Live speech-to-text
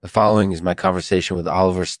The following is my conversation with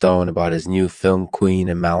Oliver Stone about his new film Queen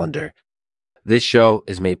and Mallander. This show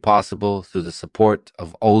is made possible through the support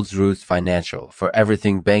of Olds Roots Financial. For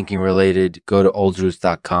everything banking related, go to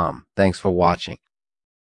oldsroots.com. Thanks for watching.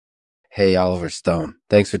 Hey, Oliver Stone.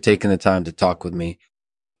 Thanks for taking the time to talk with me.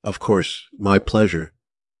 Of course, my pleasure.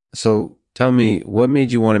 So tell me, what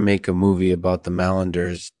made you want to make a movie about the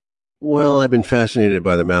Mallanders? Well, I've been fascinated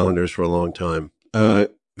by the Mallenders for a long time.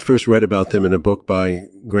 First read about them in a book by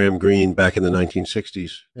Graham Greene back in the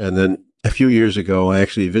 1960s. And then a few years ago, I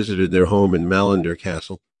actually visited their home in Mallender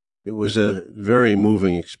Castle. It was a very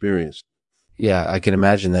moving experience. Yeah, I can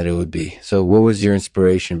imagine that it would be. So what was your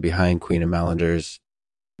inspiration behind Queen and Mallanders?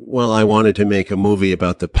 Well, I wanted to make a movie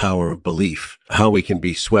about the power of belief, how we can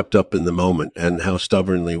be swept up in the moment, and how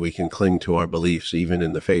stubbornly we can cling to our beliefs, even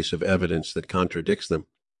in the face of evidence that contradicts them.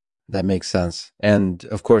 That makes sense. And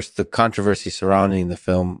of course, the controversy surrounding the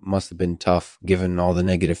film must have been tough, given all the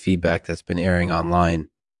negative feedback that's been airing online.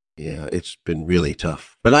 Yeah, it's been really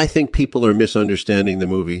tough. But I think people are misunderstanding the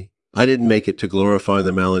movie. I didn't make it to glorify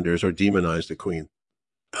the Mallanders or demonize the Queen.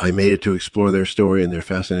 I made it to explore their story and their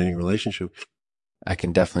fascinating relationship. I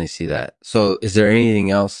can definitely see that. So is there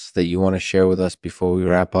anything else that you want to share with us before we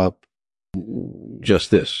wrap up?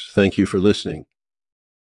 Just this. Thank you for listening.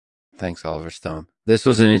 Thanks, Oliver Stone. This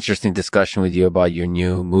was an interesting discussion with you about your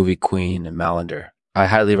new movie, Queen and Mallander. I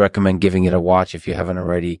highly recommend giving it a watch if you haven't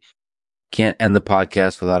already. Can't end the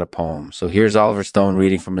podcast without a poem. So here's Oliver Stone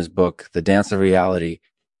reading from his book, The Dance of Reality.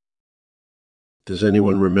 Does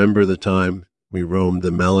anyone remember the time we roamed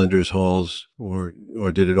the Mallanders halls, or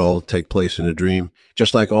did it all take place in a dream,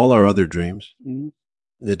 just like all our other dreams?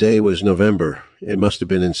 The day was November. It must have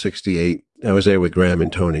been in '68. I was there with Graham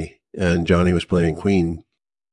and Tony, and Johnny was playing Queen.